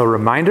that is a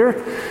reminder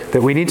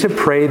that we need to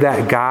pray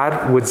that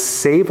God would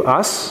save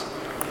us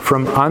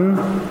from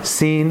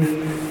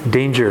unseen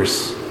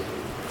dangers.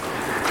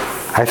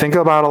 I think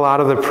about a lot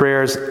of the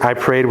prayers I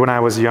prayed when I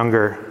was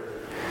younger.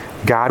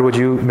 God, would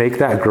you make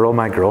that girl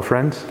my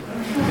girlfriend?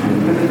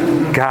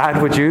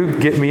 God, would you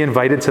get me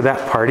invited to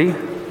that party?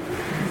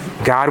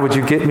 God, would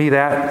you get me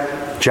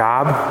that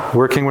job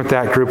working with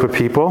that group of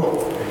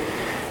people?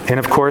 And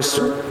of course,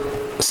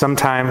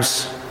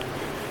 sometimes,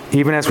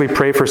 even as we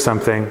pray for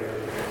something,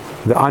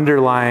 the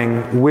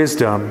underlying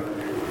wisdom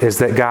is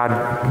that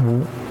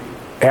God,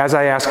 as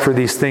I ask for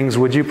these things,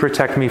 would you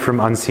protect me from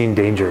unseen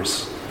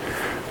dangers?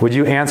 Would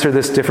you answer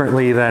this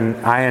differently than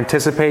I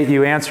anticipate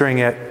you answering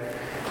it,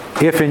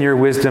 if in your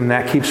wisdom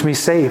that keeps me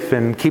safe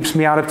and keeps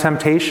me out of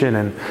temptation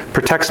and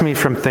protects me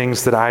from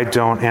things that I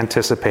don't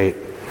anticipate?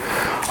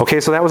 Okay,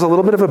 so that was a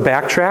little bit of a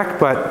backtrack,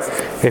 but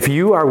if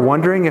you are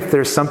wondering if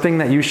there's something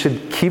that you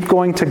should keep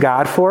going to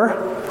God for,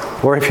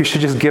 or if you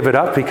should just give it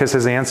up because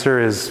his answer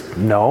is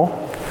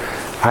no,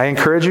 I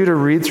encourage you to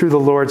read through the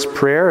Lord's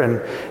Prayer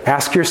and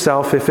ask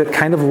yourself if it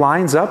kind of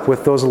lines up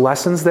with those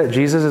lessons that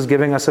Jesus is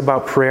giving us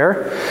about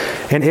prayer.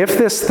 And if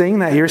this thing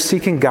that you're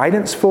seeking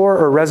guidance for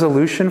or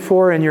resolution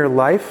for in your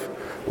life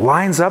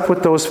lines up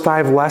with those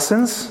 5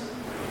 lessons,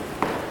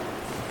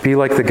 be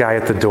like the guy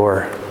at the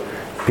door.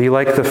 Be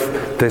like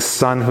the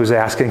son who's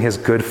asking his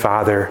good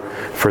father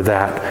for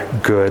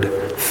that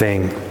good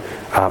thing.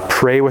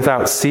 Pray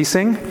without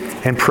ceasing,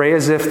 and pray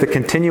as if the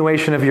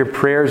continuation of your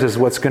prayers is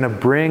what's going to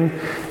bring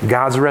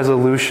God's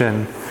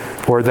resolution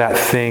or that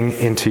thing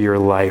into your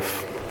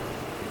life.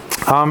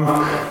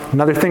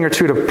 Another thing or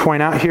two to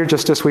point out here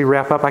just as we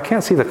wrap up. I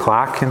can't see the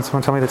clock. Can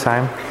someone tell me the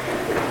time?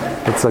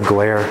 It's a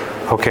glare.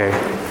 Okay.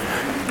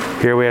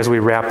 Here as we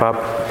wrap up.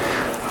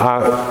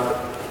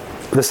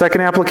 The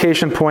second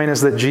application point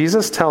is that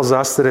Jesus tells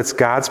us that it's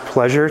God's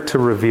pleasure to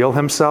reveal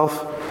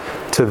himself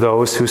to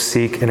those who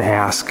seek and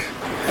ask.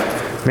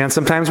 Man,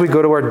 sometimes we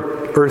go to our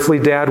earthly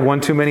dad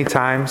one too many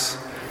times.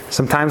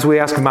 Sometimes we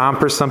ask mom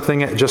for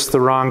something at just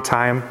the wrong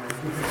time.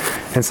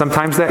 And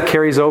sometimes that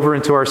carries over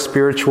into our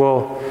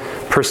spiritual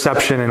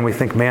perception and we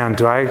think, man,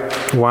 do I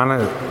want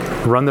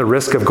to run the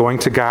risk of going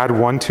to God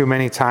one too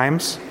many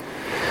times?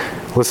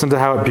 Listen to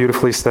how it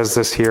beautifully says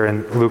this here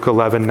in Luke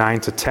 11,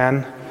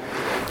 9-10.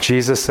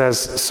 Jesus says,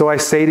 so I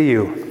say to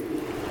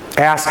you,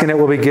 ask and it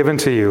will be given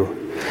to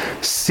you.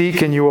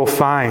 Seek and you will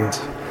find.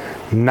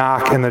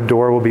 Knock and the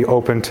door will be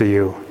opened to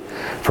you.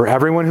 For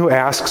everyone who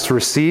asks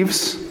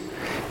receives,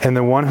 and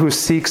the one who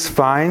seeks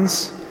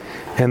finds,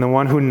 and the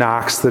one who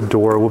knocks the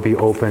door will be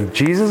opened.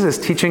 Jesus is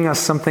teaching us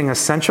something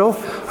essential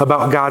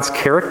about God's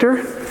character.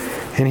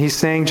 And he's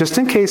saying, just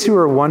in case you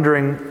were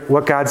wondering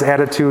what God's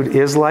attitude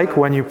is like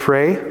when you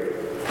pray,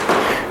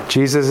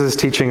 Jesus is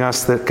teaching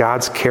us that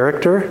God's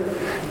character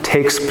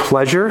takes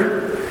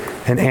pleasure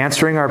in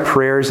answering our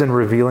prayers and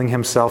revealing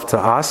himself to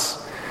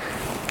us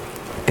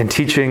and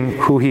teaching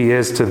who he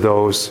is to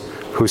those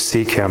who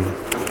seek him.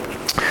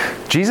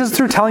 Jesus,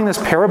 through telling this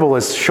parable,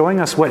 is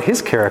showing us what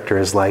his character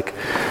is like.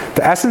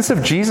 The essence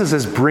of Jesus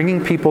is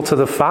bringing people to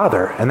the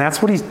Father, and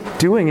that's what he's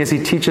doing as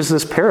he teaches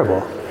this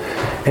parable.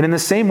 And in the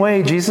same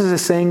way, Jesus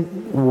is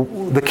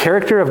saying the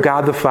character of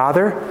God the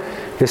Father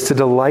is to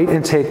delight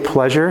and take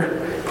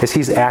pleasure as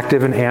he's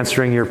active in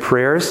answering your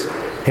prayers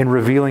and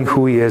revealing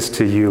who he is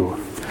to you.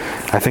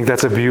 I think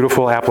that's a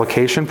beautiful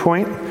application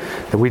point,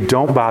 that we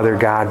don't bother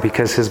God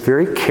because his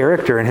very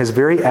character and his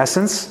very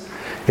essence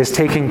is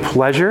taking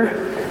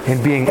pleasure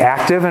in being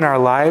active in our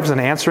lives and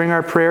answering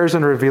our prayers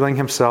and revealing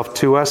himself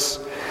to us.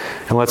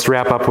 And let's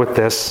wrap up with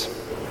this.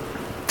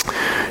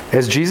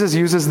 As Jesus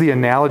uses the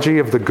analogy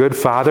of the good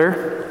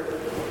father,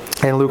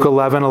 in Luke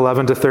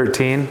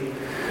 11:11-13.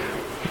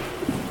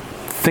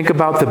 Think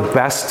about the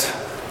best,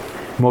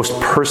 most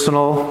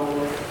personal,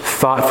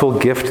 thoughtful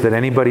gift that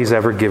anybody's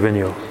ever given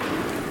you.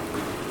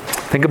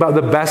 Think about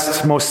the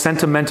best, most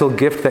sentimental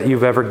gift that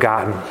you've ever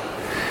gotten.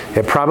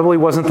 It probably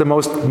wasn't the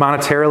most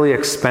monetarily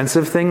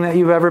expensive thing that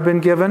you've ever been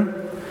given.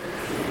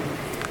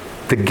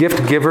 The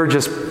gift giver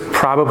just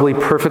probably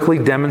perfectly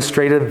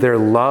demonstrated their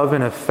love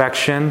and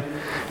affection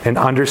and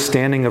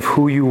understanding of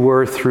who you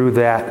were through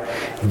that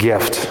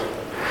gift.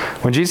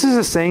 When Jesus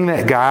is saying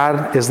that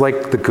God is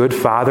like the good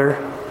Father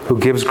who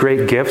gives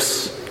great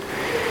gifts,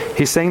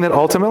 he's saying that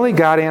ultimately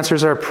God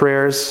answers our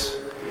prayers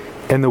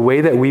in the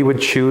way that we would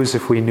choose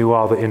if we knew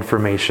all the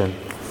information.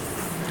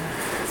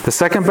 The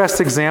second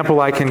best example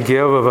I can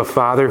give of a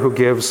father who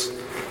gives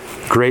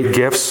great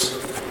gifts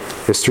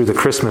is through the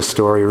Christmas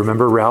story.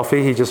 Remember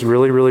Ralphie? He just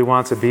really, really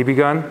wants a BB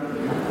gun.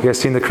 You guys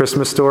seen the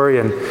Christmas story?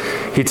 And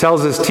he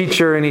tells his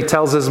teacher, and he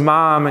tells his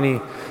mom, and he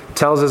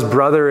tells his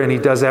brother, and he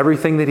does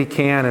everything that he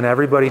can, and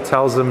everybody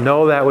tells him,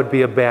 no, that would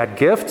be a bad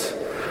gift.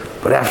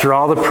 But after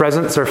all the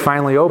presents are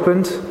finally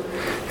opened,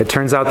 it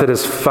turns out that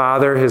his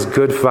father, his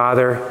good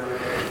father,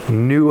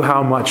 knew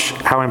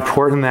how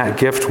important that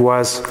gift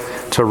was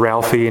to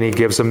Ralphie, and he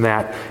gives him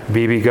that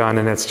BB gun,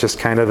 and it's just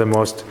kind of the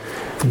most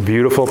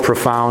beautiful,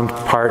 profound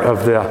part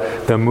of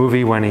the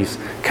movie when he's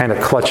kind of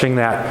clutching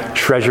that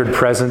treasured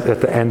present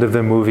at the end of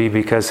the movie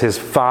because his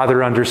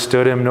father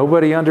understood him.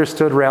 Nobody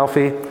understood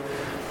Ralphie,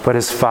 but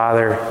his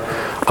father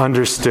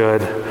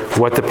understood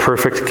what the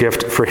perfect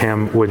gift for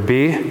him would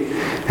be.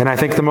 And I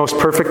think the most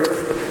perfect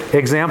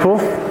example,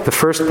 the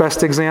first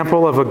best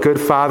example of a good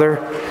father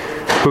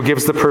who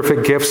gives the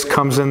perfect gifts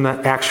comes in the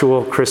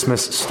actual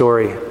Christmas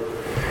story.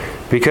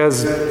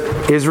 Because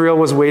Israel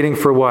was waiting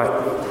for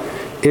what?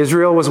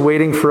 Israel was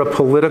waiting for a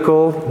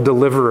political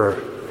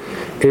deliverer.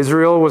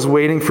 Israel was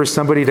waiting for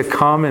somebody to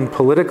come and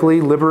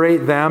politically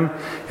liberate them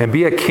and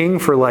be a king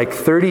for like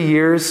 30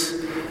 years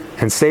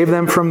and save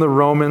them from the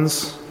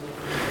Romans.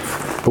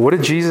 But what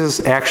did Jesus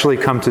actually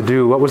come to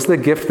do? What was the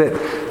gift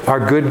that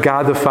our good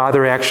God the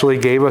Father actually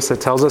gave us?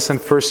 It tells us in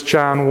 1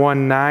 John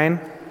 1:9,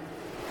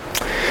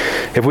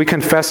 if we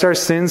confess our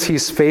sins,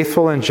 he's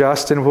faithful and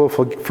just and will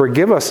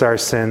forgive us our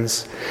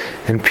sins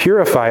and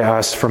purify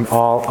us from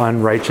all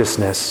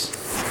unrighteousness.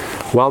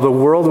 While the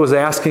world was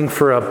asking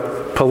for a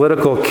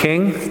political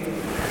king,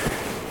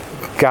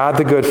 God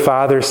the good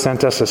Father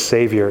sent us a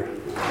Savior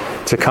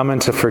to come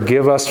and to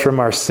forgive us from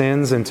our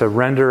sins and to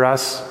render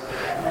us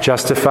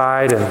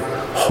justified and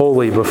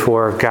holy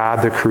before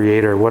God the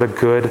Creator. What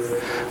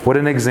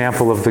an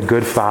example of the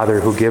good Father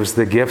who gives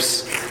the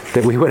gifts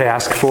that we would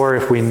ask for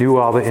if we knew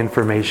all the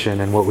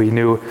information and what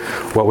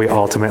we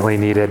ultimately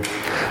needed.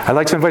 I'd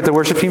like to invite the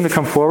worship team to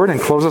come forward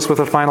and close us with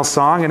a final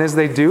song. And as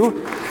they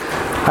do,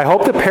 I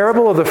hope the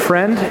parable of the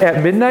friend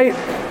at midnight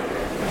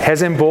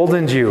has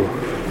emboldened you.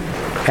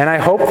 And I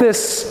hope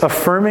this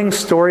affirming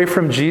story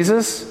from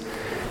Jesus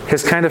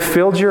has kind of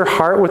filled your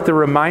heart with the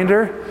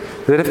reminder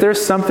that if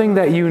there's something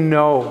that you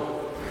know,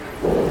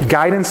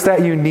 guidance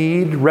that you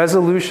need,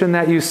 resolution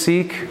that you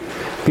seek,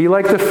 be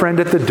like the friend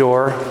at the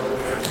door.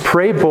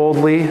 Pray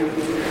boldly.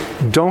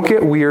 Don't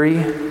get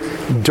weary.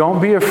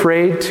 Don't be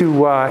afraid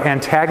to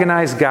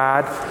antagonize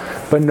God,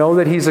 but know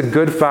that he's a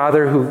good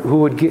Father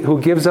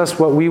who gives us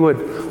what we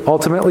would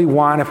ultimately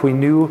want if we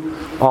knew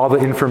all the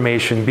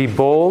information. Be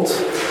bold.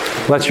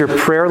 Let your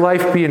prayer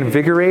life be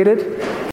invigorated.